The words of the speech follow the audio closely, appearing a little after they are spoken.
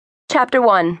Chapter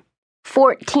 1.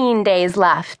 14 days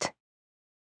left.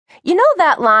 You know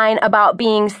that line about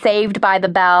being saved by the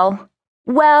bell?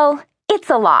 Well, it's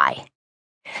a lie.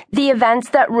 The events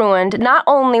that ruined not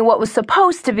only what was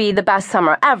supposed to be the best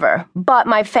summer ever, but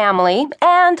my family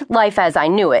and life as I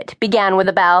knew it began with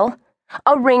a bell,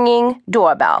 a ringing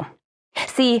doorbell.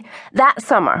 See, that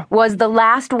summer was the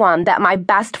last one that my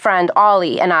best friend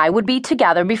Ollie and I would be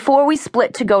together before we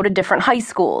split to go to different high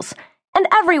schools. And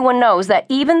everyone knows that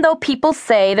even though people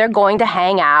say they're going to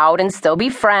hang out and still be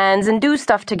friends and do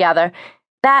stuff together,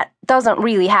 that doesn't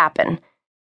really happen.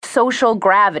 Social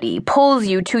gravity pulls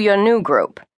you to your new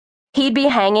group. He'd be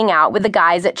hanging out with the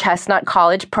guys at Chestnut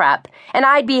College Prep, and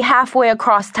I'd be halfway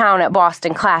across town at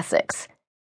Boston Classics.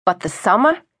 But the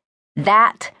summer?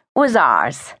 That was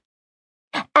ours.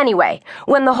 Anyway,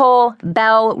 when the whole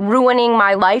bell ruining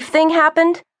my life thing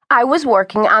happened, I was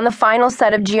working on the final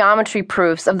set of geometry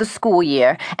proofs of the school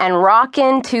year and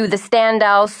rockin' to the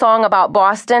Standell's song about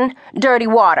Boston, Dirty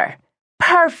Water.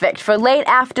 Perfect for late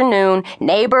afternoon,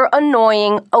 neighbor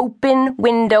annoying, open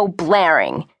window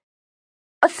blaring.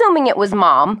 Assuming it was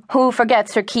Mom, who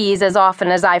forgets her keys as often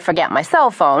as I forget my cell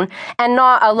phone, and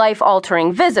not a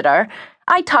life-altering visitor,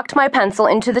 I tucked my pencil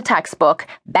into the textbook,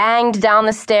 banged down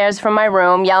the stairs from my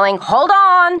room, yelling, "Hold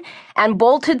on!" and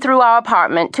bolted through our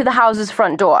apartment to the house's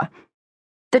front door.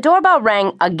 The doorbell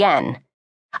rang again.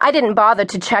 I didn't bother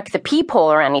to check the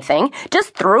peephole or anything,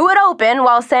 just threw it open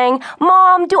while saying,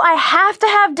 "Mom, do I have to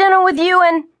have dinner with you?"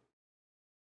 And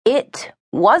it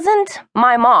wasn't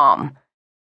my mom.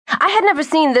 I had never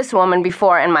seen this woman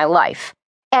before in my life.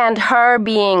 And her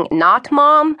being not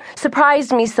Mom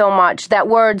surprised me so much that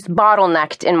words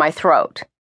bottlenecked in my throat.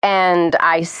 And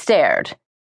I stared.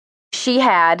 She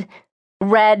had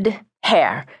red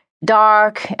hair,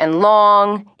 dark and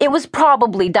long. It was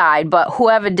probably dyed, but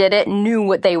whoever did it knew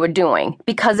what they were doing,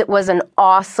 because it was an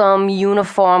awesome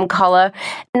uniform color,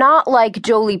 not like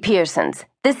Jolie Pearson's,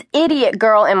 this idiot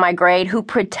girl in my grade who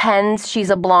pretends she's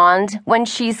a blonde when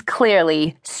she's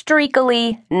clearly,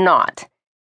 streakily not.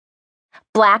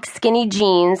 Black skinny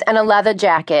jeans and a leather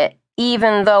jacket,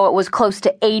 even though it was close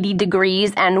to 80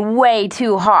 degrees and way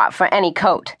too hot for any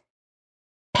coat.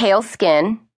 Pale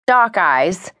skin, dark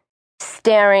eyes,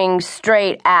 staring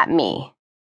straight at me.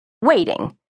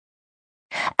 Waiting.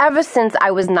 Ever since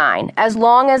I was 9, as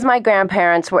long as my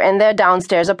grandparents were in their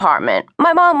downstairs apartment,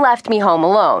 my mom left me home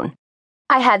alone.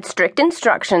 I had strict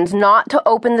instructions not to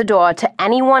open the door to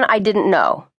anyone I didn't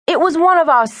know. It was one of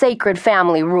our sacred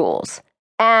family rules.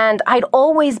 And I'd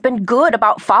always been good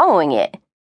about following it.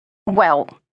 Well,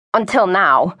 until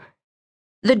now.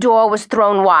 The door was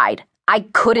thrown wide. I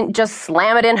couldn't just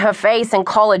slam it in her face and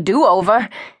call a do-over.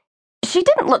 She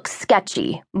didn't look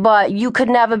sketchy, but you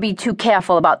could never be too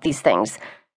careful about these things.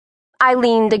 I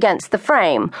leaned against the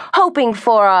frame, hoping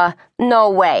for a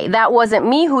 "no way, that wasn't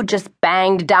me who just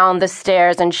banged down the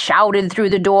stairs and shouted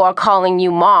through the door calling you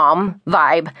Mom"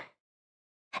 vibe.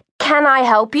 "Can I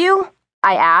help you?"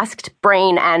 I asked,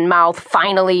 brain and mouth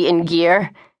finally in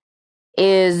gear.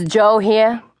 "Is Joe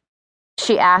here?"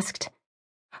 she asked.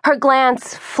 Her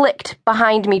glance flicked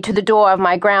behind me to the door of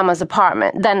my grandma's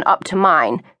apartment, then up to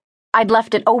mine. I'd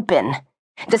left it open.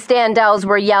 The Standells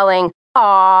were yelling,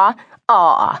 "Aw,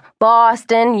 aw,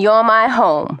 Boston, you're my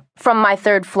home," from my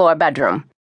third-floor bedroom.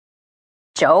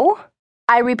 "Joe?"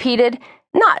 I repeated,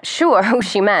 not sure who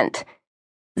she meant.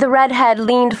 The redhead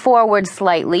leaned forward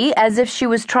slightly, as if she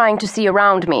was trying to see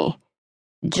around me.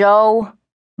 "Joe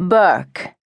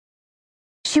Burke."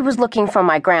 She was looking for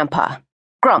my grandpa,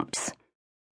 Grumps.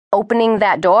 Opening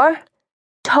that door?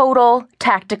 Total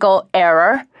tactical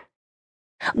error.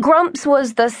 Grumps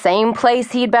was the same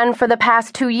place he'd been for the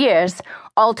past 2 years,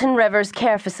 Alton Rivers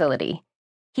Care Facility.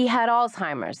 He had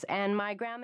Alzheimer's, and my grandma